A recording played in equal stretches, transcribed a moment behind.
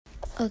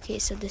Okay,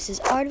 so this is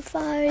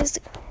Artifice.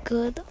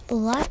 Good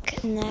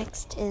luck.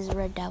 Next is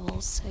Red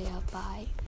Devils. So yeah, bye.